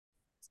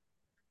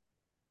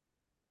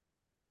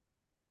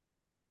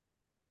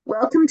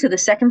Welcome to the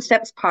Second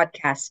Steps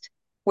podcast,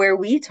 where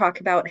we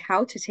talk about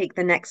how to take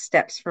the next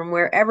steps from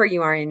wherever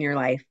you are in your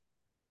life.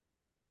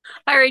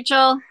 Hi,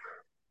 Rachel.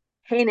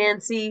 Hey,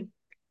 Nancy.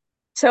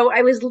 So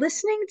I was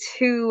listening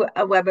to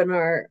a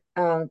webinar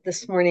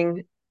this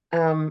morning,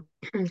 um,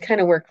 kind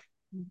of work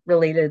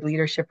related,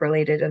 leadership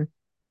related, and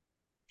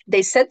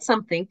they said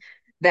something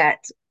that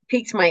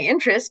piqued my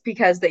interest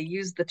because they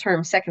used the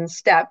term second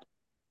step.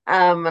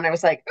 And I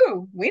was like,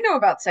 "Ooh, we know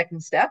about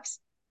second steps."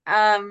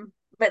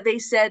 But they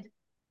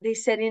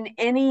said in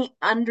any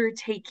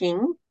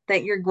undertaking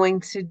that you're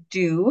going to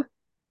do,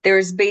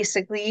 there's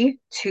basically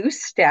two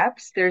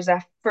steps. There's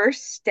a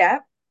first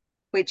step,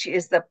 which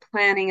is the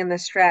planning and the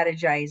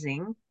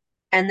strategizing,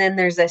 and then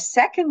there's a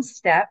second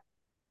step,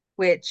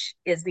 which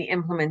is the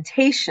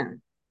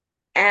implementation.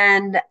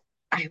 And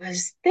I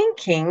was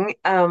thinking,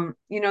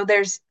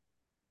 there's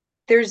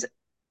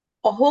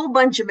a whole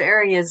bunch of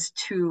areas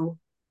to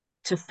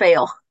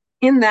fail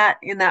in that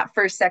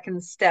first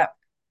second step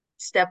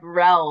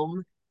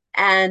realm,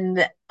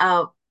 and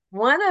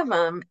one of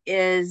them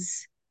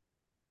is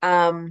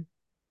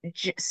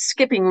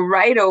skipping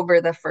right over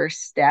the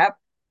first step,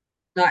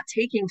 not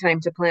taking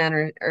time to plan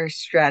or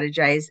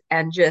strategize,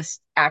 and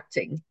just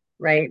acting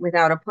right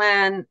without a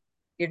plan.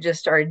 You just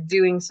start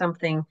doing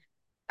something.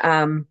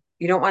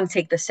 You don't want to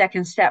take the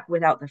second step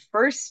without the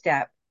first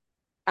step.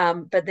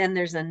 But then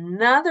there's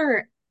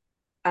another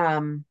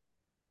um,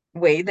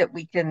 way that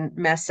we can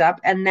mess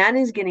up, and that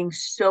is getting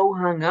so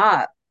hung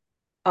up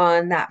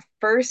on that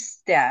first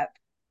step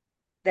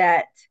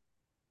that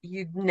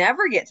you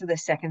never get to the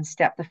second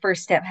step. The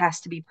first step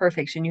has to be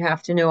perfect, and you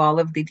have to know all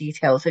of the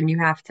details, and you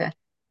have to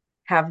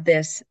have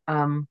this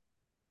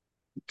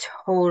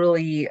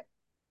totally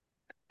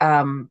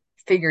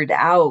figured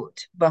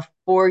out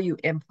before you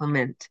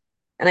implement.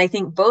 And I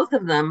think both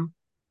of them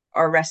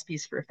are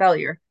recipes for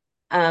failure.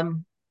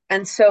 Um,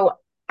 and so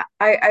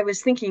I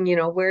was thinking,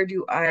 where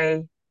do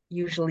I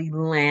usually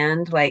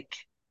land? Like,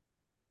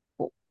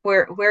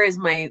 where is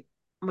my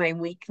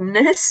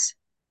weakness?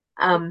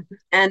 And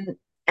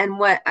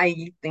what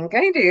I think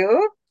I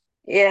do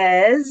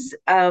is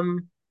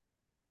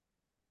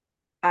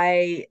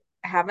I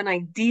have an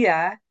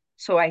idea,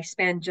 so I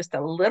spend just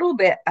a little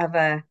bit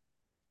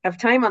of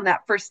time on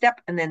that first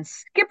step and then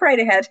skip right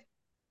ahead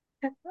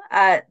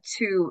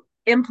to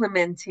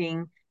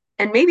implementing,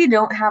 and maybe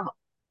don't have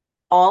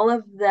all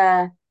of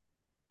the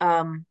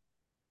um,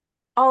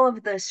 all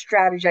of the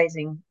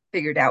strategizing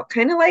figured out,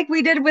 kind of like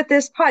we did with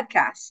this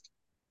podcast,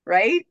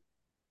 right?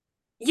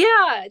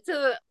 Yeah,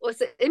 was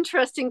an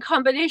interesting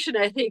combination,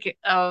 I think,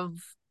 of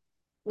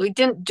we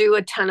didn't do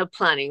a ton of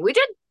planning. We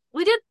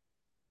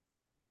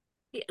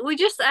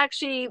just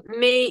actually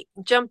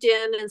jumped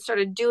in and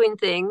started doing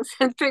things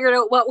and figured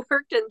out what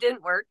worked and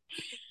didn't work.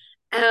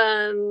 And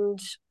and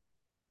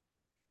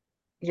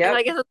Yep.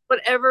 I guess it's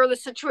whatever the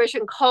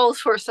situation calls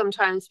for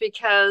sometimes,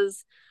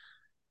 because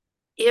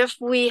if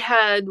we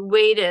had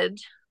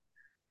waited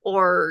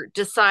or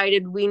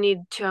decided we need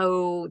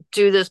to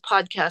do this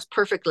podcast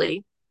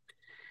perfectly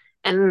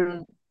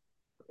and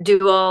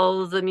do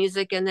all the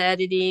music and the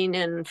editing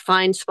and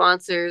find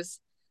sponsors,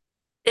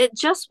 it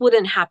just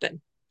wouldn't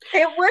happen.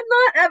 It would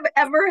not have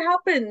ever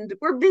happened.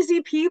 We're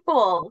busy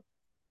people.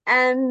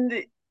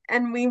 And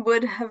we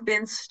would have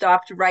been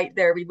stopped right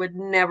there. We would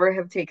never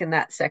have taken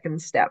that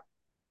second step.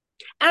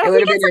 And It I would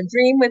think have been a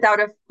dream without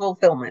a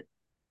fulfillment.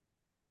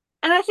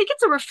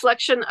 it's a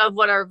reflection of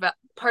what our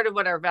part of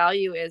what our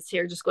value is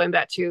here. Just going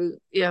back to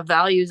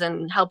values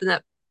and helping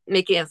that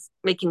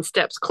making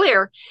steps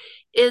clear,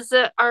 is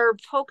that our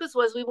focus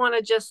was we want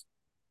to just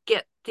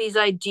get these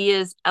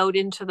ideas out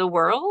into the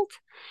world,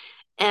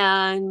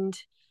 and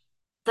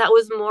that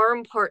was more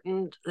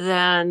important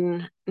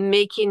than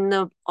making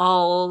them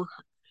all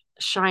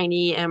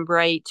shiny and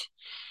bright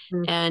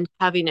Mm, and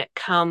having it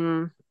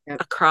come yep.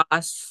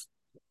 across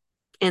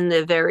in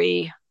the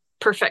very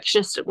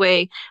perfectionist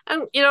way.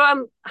 And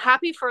I'm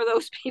happy for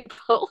those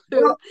people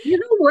who Well, you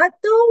know what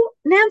though,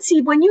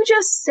 Nancy, when you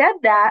just said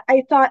that,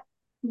 I thought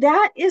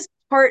that is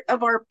part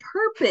of our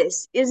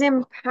purpose, is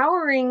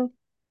empowering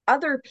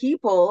other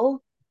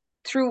people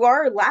through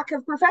our lack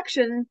of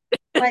perfection,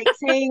 like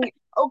saying,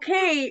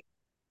 okay,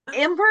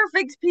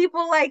 imperfect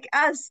people like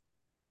us,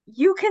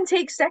 you can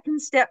take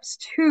second steps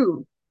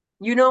too.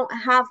 You don't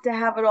have to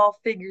have it all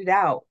figured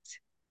out.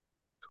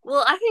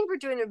 well, I think we're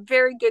doing a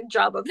very good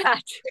job of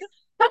that.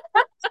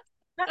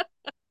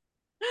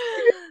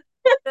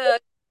 uh,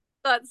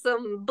 got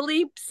some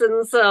bleeps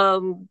and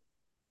some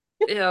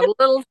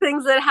little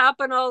things that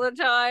happen all the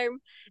time,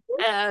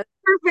 and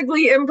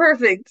Perfectly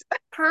imperfect.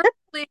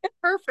 perfectly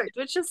perfect,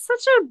 which is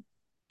such a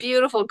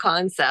beautiful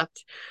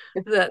concept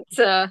that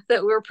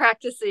we're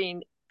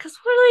practicing, because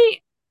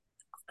really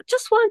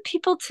just want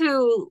people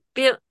to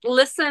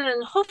listen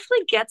and hopefully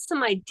get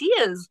some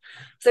ideas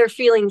if they're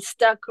feeling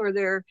stuck or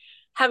they're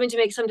having to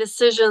make some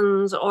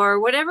decisions or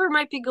whatever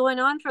might be going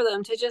on for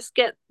them, to just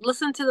get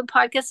listen to the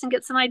podcast and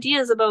get some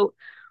ideas about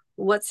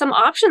what some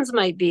options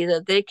might be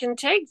that they can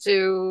take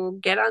to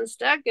get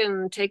unstuck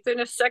and take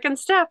their second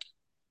step.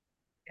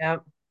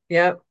 Yep.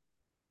 Yep.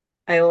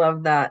 I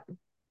love that.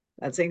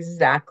 That's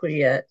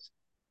exactly it.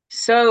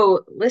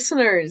 So,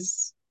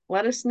 listeners,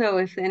 let us know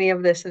if any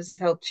of this has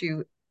helped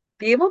you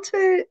be able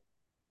to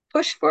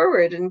push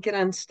forward and get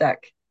unstuck.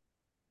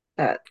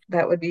 That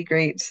would be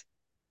great.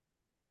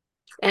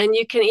 And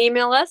you can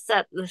email us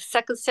at the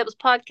second steps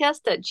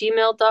podcast at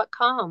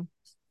gmail.com.